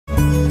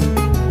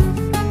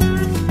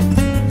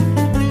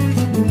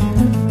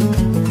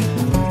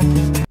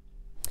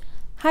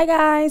Hi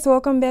guys,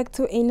 welcome back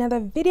to another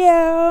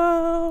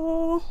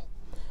video.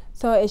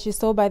 So as you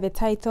saw by the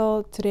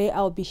title, today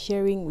I'll be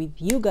sharing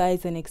with you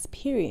guys an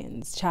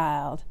experience,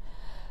 child.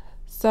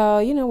 So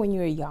when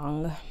you're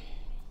young,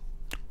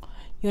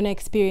 you want to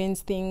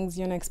experience things,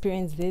 you want to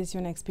experience this, you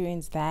want to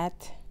experience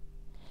that.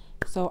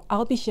 So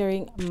I'll be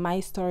sharing my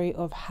story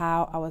of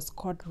how I was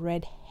caught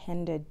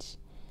red-handed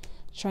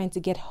trying to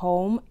get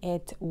home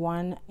at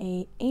 1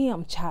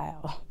 a.m.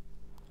 child.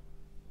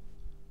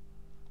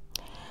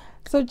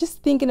 So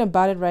just thinking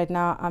about it right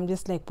now, I'm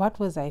just like, what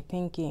was I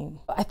thinking?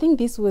 I think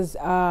this was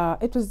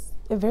it was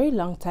a very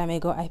long time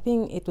ago. I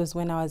think it was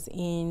when I was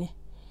in,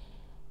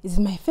 is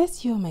it my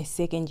first year or my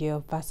second year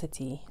of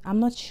varsity?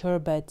 I'm not sure,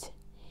 but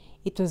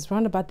it was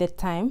around about that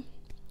time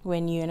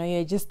when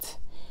you're just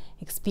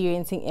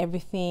experiencing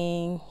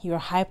everything, you're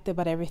hyped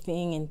about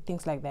everything and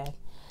things like that.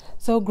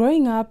 So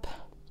growing up,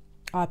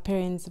 our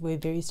parents were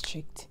very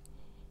strict.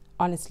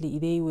 Honestly,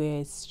 they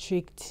were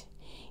strict.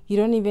 You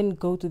don't even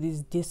go to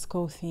these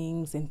disco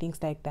things and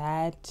things like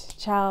that.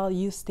 Child,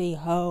 you stay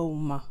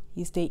home.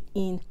 You stay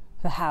in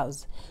the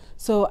house.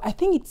 So I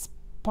think it's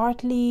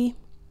partly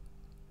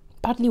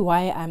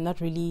why I'm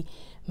not really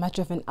much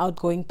of an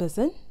outgoing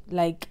person.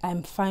 Like,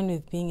 I'm fine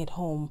with being at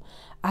home.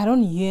 I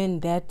don't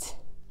yearn that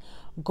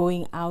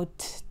going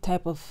out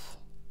type of,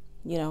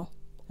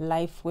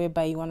 life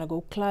whereby you want to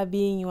go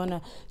clubbing, you want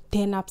to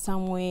turn up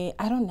somewhere.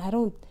 I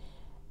don't,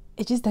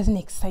 it just doesn't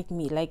excite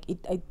me. Like,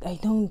 I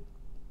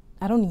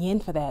don't yearn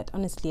for that,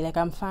 honestly. Like,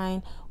 I'm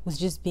fine with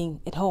just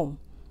being at home.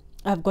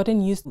 I've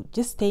gotten used to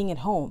just staying at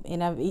home,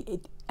 and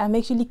I'm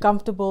actually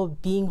comfortable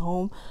being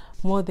home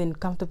more than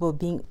comfortable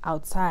being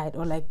outside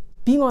or like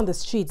being on the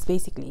streets,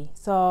 basically.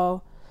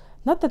 So,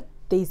 not that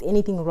there's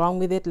anything wrong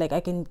with it. Like, I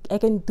can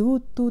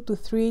do 2 to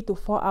 3 to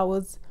 4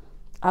 hours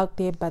out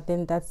there, but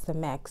then that's the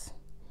max.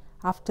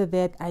 After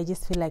that, I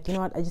just feel like,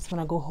 I just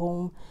want to go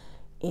home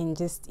and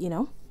just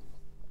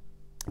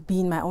be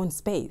in my own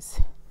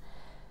space.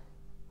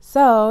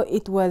 So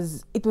it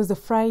was a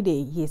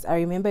Friday. Yes, I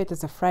remember it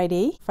was a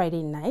Friday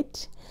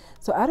night.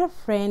 So I had a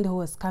friend who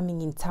was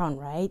coming in town,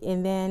 right?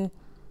 And then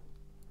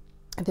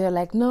they're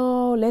like,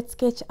 no, let's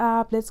catch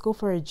up, let's go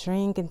for a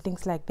drink and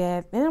things like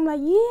that. And I'm like,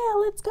 yeah,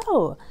 let's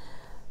go.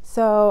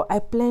 So I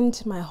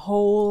planned my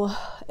whole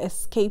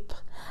escape.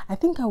 I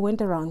think I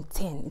went around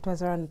 10. It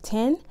was around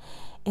 10.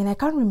 And I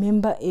can't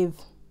remember if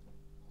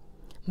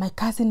my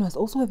cousin was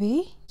also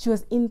there. She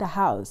was in the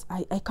house.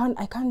 I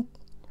can't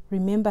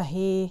remember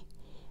her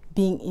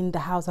being in the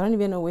house. I don't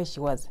even know where she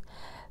was.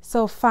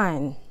 So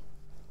fine.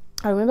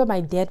 I remember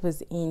my dad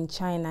was in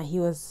China. He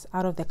was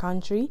out of the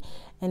country,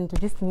 and it was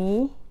just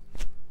me,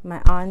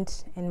 my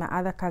aunt, and my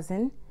other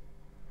cousin.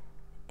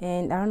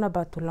 And I don't know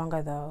about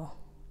Tulonga though,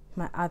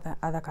 my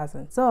other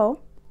cousin.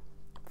 So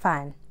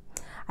fine.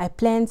 I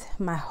planned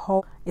my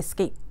whole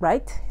escape,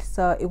 right?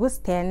 So it was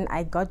 10.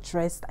 I got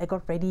dressed, I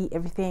got ready,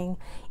 everything,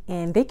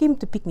 and they came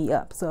to pick me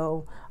up.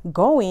 So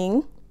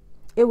going,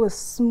 it was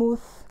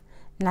smooth.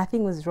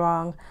 Nothing was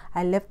wrong.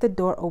 I left the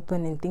door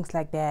open and things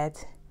like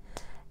that.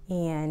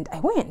 And I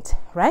went,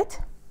 right?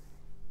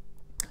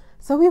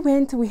 So we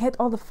went, we had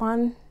all the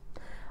fun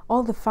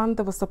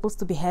that was supposed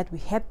to be had. We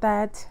had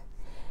that.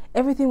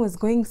 Everything was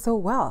going so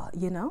well,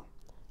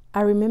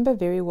 I remember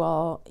very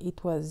well,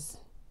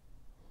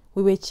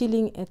 we were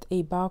chilling at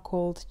a bar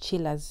called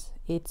Chillers.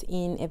 It's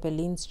in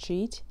Evelyn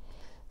Street.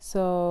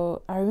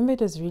 So I remember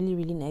it was really,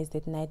 really nice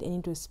that night,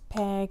 and it was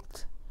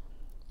packed.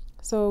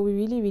 So we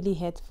really, really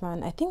had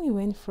fun. I think we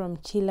went from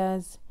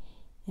Chillers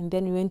and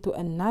then we went to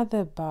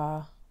another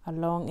bar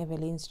along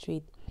Evelyn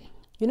Street.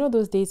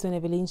 Those days when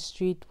Evelyn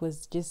Street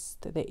was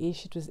just the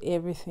ish, it was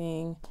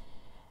everything.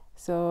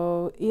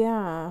 So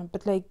yeah,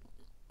 but like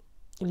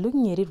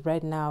looking at it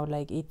right now,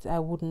 like I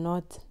wouldn't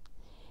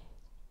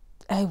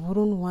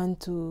want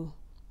to,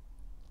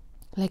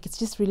 like, it's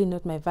just really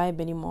not my vibe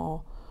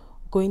anymore.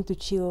 Going to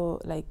chill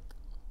like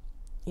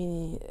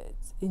in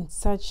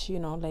such,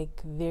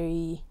 like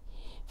very,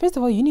 first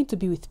of all, you need to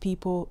be with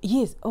people.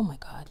 Yes. Oh my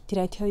God. Did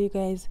I tell you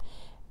guys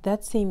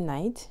that same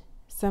night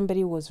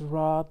somebody was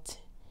robbed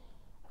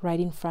right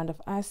in front of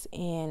us,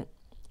 and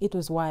it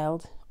was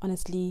wild,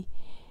 honestly.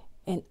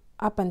 And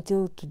up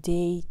until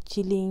today,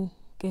 chilling,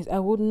 guys, I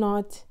would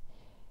not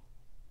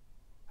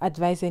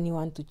advise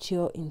anyone to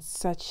chill in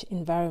such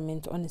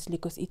environment, honestly,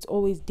 because it's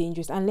always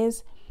dangerous.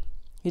 Unless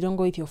you don't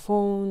go with your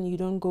phone,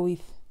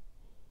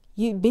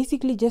 you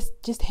basically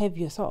just have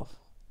yourself.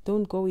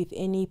 Don't go with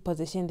any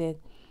possession that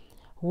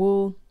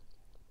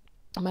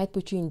might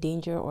put you in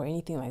danger or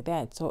anything like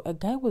that. So a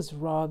guy was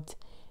robbed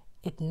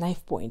at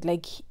knife point.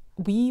 Like,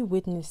 we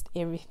witnessed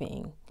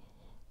everything,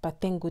 but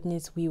thank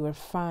goodness we were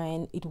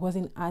fine. It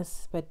wasn't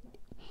us, but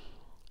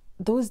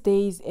those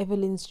days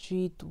Evelyn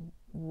Street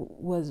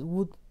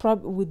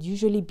would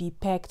usually be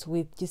packed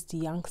with just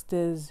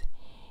youngsters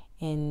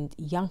and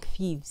young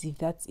thieves, if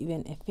that's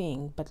even a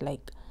thing. But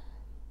like,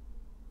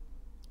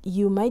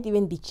 you might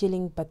even be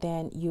chilling, but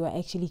then you are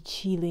actually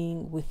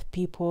chilling with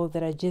people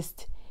that are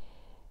just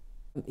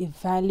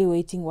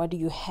evaluating what do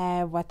you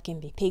have, what can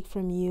they take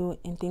from you,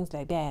 and things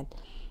like that.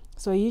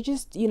 So you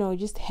just, you know,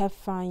 just have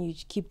fun, you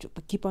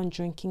keep on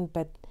drinking,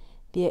 but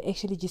they're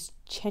actually just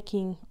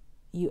checking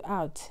you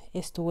out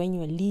as to when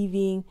you're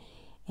leaving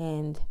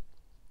and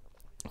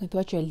with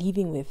what you're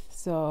leaving with.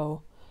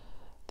 So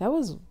that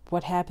was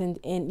what happened.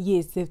 And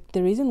yes, the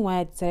reason why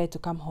I decided to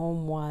come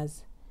home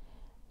was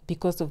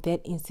because of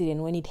that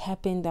incident. When it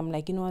happened, I'm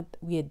like, you know what,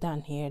 we are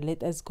done here,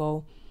 let us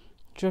go.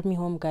 Drop me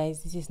home,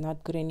 guys, this is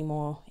not good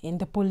anymore. And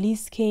the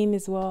police came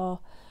as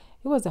well.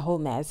 It was a whole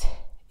mess.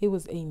 It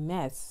was a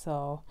mess.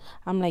 So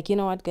I'm like, you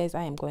know what, guys,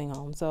 I am going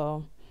home.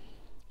 So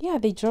yeah,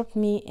 they dropped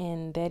me,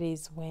 and that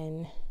is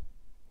when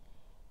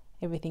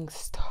everything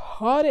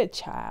started,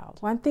 child.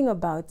 One thing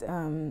about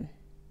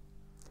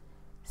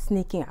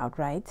sneaking out,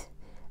 right?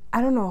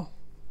 I don't know.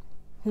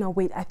 No,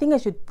 wait, I think I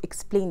should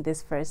explain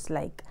this first.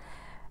 Like,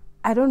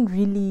 I don't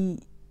really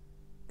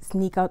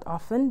sneak out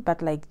often,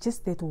 but like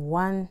just that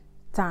one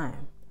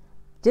time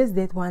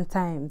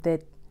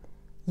that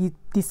you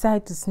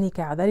decide to sneak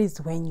out, that is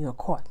when you're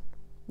caught,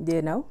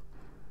 you know?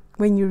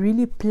 When you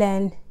really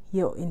plan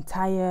your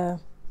entire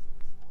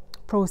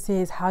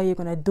process, how you're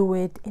gonna do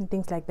it and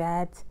things like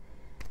that.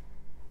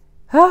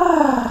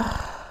 I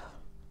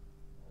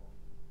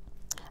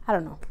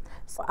don't know.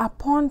 So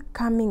upon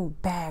coming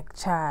back,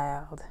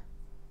 child,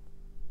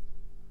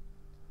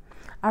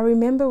 I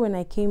remember when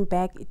I came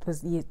back, it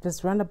was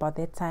around about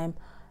that time,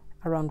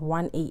 around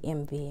 1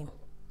 a.m. there.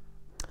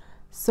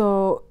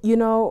 So, you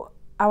know,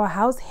 our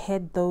house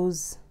had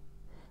those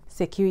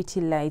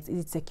security lights.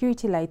 Is it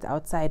security lights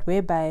outside,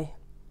 whereby,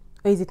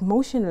 or is it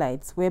motion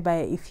lights, whereby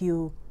if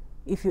you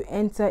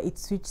enter, it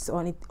switches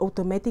on, it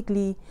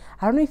automatically.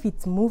 I don't know if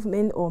it's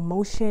movement or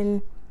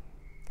motion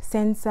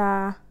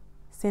sensor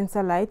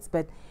lights,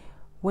 but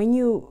when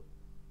you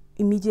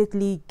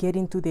immediately get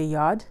into the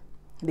yard,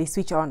 they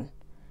switch on.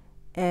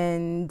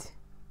 And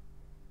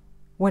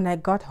when I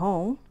got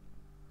home,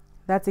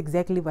 that's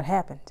exactly what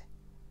happened.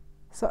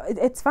 So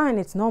it's fine,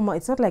 it's normal.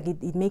 It's not like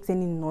it makes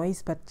any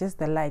noise, but just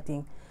the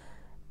lighting.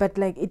 But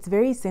like, it's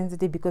very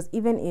sensitive, because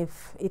even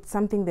if it's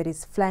something that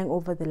is flying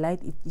over the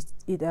light,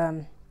 it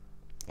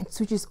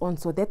switches on.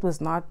 So that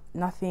was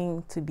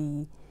nothing to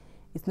be,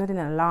 it's not an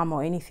alarm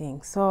or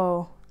anything.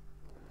 So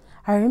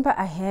I remember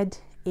I had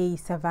a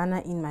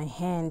Savannah in my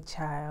hand,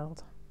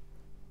 child.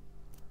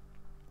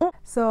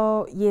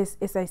 So yes,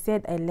 as I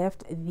said, I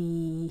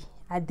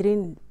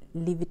didn't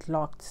leave it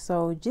locked.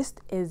 So just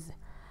as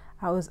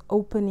I was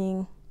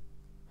opening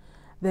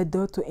the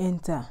door to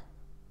enter,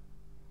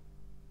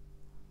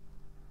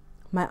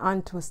 my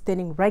aunt was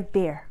standing right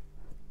there.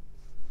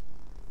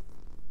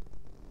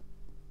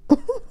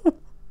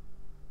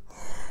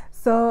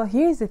 So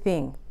here's the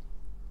thing.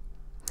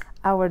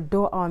 Our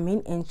door, our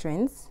main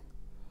entrance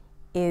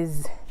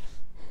is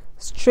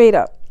straight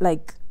up.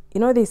 Like, you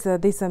know, there's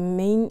a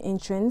main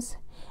entrance,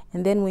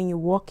 and then when you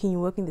walk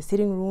in the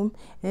sitting room,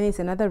 and there's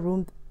another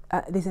room,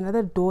 there's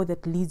another door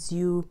that leads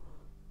you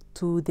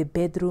to the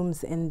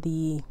bedrooms and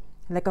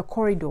like a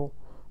corridor.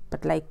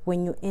 But like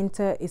when you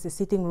enter, it's a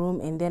sitting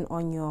room, and then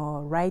on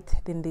your right,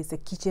 then there's a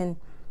kitchen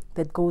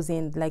that goes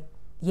in. Like,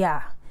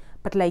 yeah.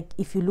 But like,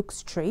 if you look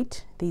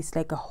straight, there's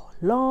like a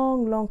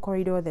long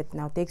corridor that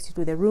now takes you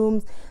to the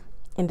rooms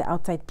and the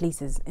outside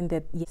places. And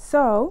that, yeah.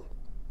 So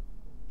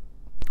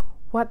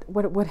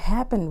what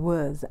happened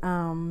was,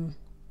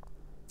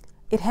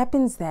 it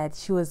happens that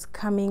she was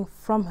coming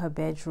from her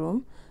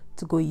bedroom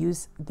to go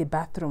use the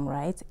bathroom,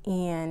 right?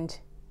 And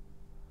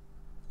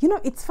you know,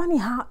 it's funny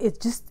how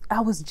I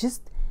was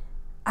just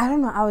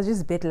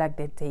bad luck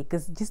that day,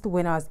 because just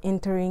when I was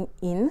entering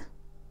in,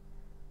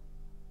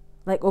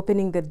 like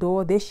opening the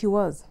door, there she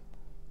was,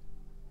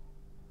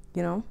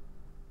 you know.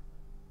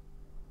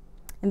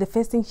 And the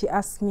first thing she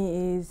asked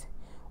me is,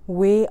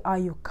 where are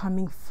you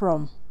coming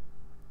from?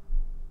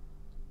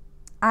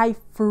 I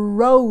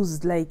froze.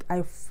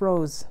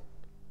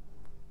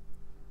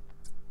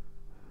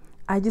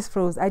 I just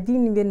froze. I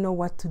didn't even know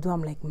what to do.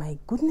 I'm like, my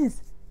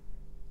goodness,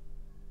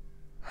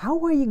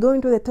 how are you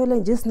going to the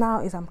toilet just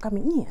now as I'm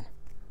coming in?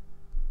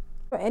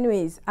 So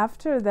anyways,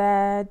 after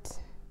that,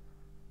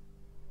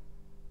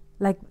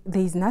 like,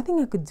 there's nothing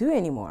I could do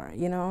anymore,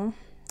 you know.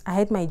 I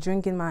had my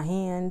drink in my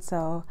hand,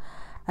 so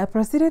I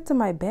proceeded to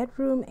my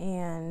bedroom,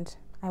 and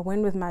I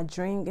went with my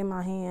drink in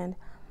my hand.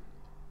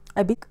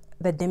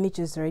 The damage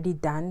is already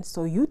done,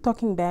 so you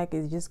talking back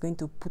is just going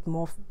to put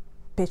more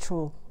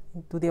petrol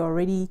into the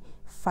already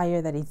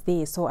fire that is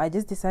there. So I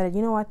just decided,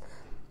 you know what,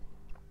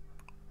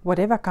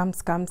 whatever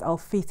comes, I'll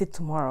face it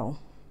tomorrow.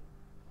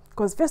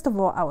 Because first of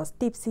all, I was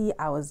tipsy,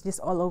 I was just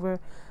all over.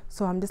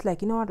 So I'm just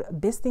like, you know what,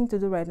 best thing to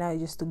do right now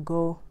is just to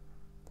go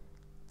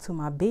to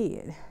my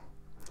bed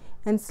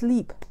and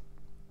sleep.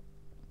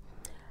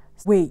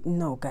 Wait,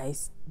 no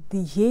guys,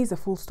 here's a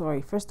full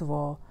story. First of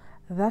all,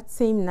 that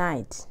same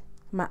night,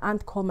 my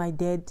aunt called my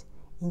dad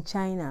in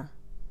China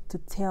to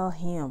tell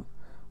him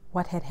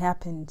what had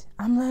happened.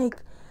 I'm like,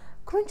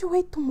 couldn't you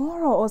wait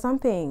tomorrow or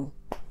something?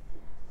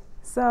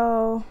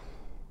 So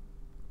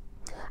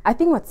I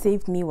think what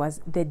saved me was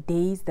the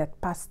days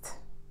that passed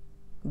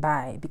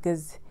by,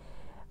 because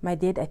my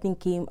dad, I think,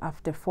 came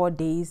after 4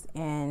 days,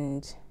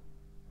 and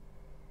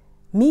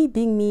me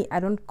being me, I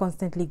don't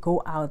constantly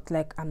go out.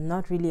 Like, I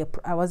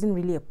wasn't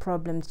really a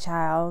problem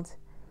child.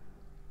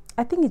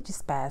 I think it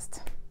just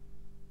passed.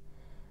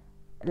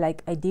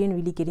 Like, I didn't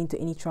really get into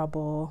any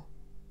trouble.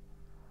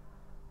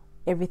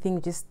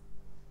 Everything just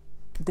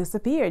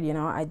disappeared, you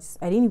know. I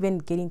didn't even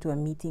get into a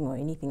meeting or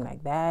anything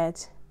like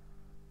that.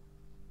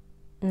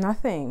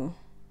 Nothing,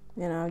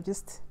 you know,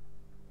 just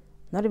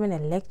not even a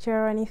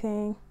lecture or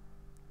anything.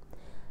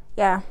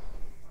 Yeah.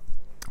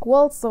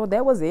 Well, so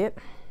that was it.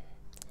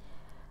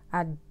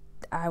 I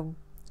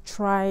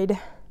tried.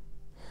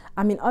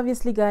 I mean,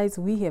 obviously, guys,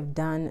 we have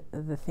done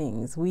the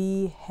things.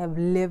 We have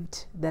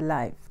lived the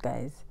life,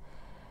 guys.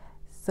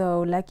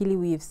 So luckily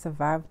we've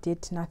survived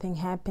it. Nothing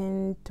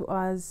happened to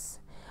us.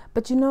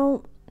 But you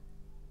know,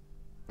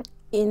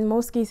 in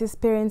most cases,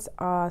 parents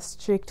are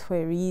strict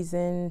for a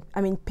reason.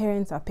 I mean,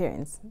 parents are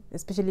parents,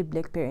 especially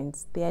black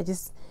parents. They are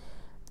just,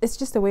 it's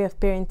just a way of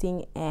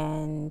parenting,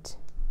 and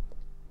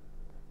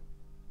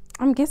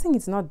I'm guessing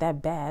it's not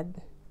that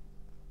bad.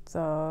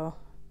 So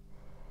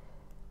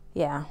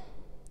yeah,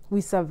 we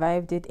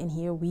survived it, and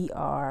here we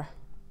are.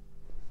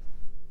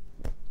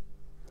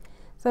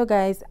 So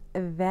guys,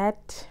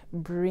 that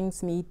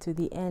brings me to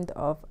the end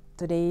of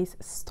today's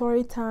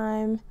story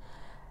time.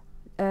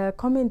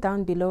 Comment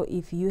down below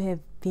if you have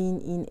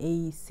been in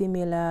a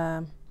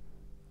similar,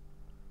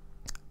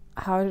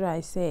 how do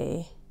I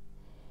say,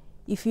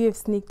 if you have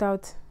sneaked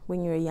out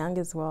when you were young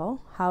as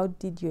well. How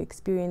did your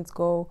experience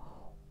go?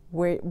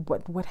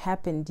 What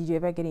happened? Did you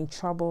ever get in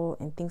trouble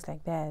and things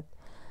like that?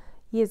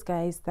 Yes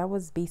guys, that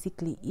was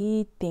basically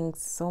it.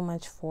 Thanks so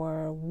much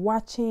for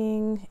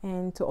watching,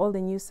 and to all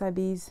the new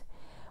subbies,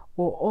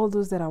 or all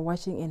those that are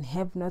watching and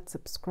have not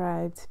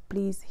subscribed,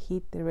 please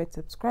hit the red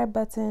subscribe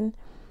button.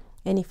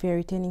 And if you're a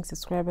returning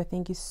subscriber,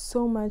 thank you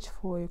so much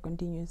for your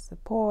continuous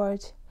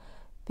support.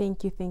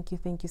 Thank you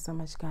so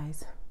much,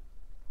 guys.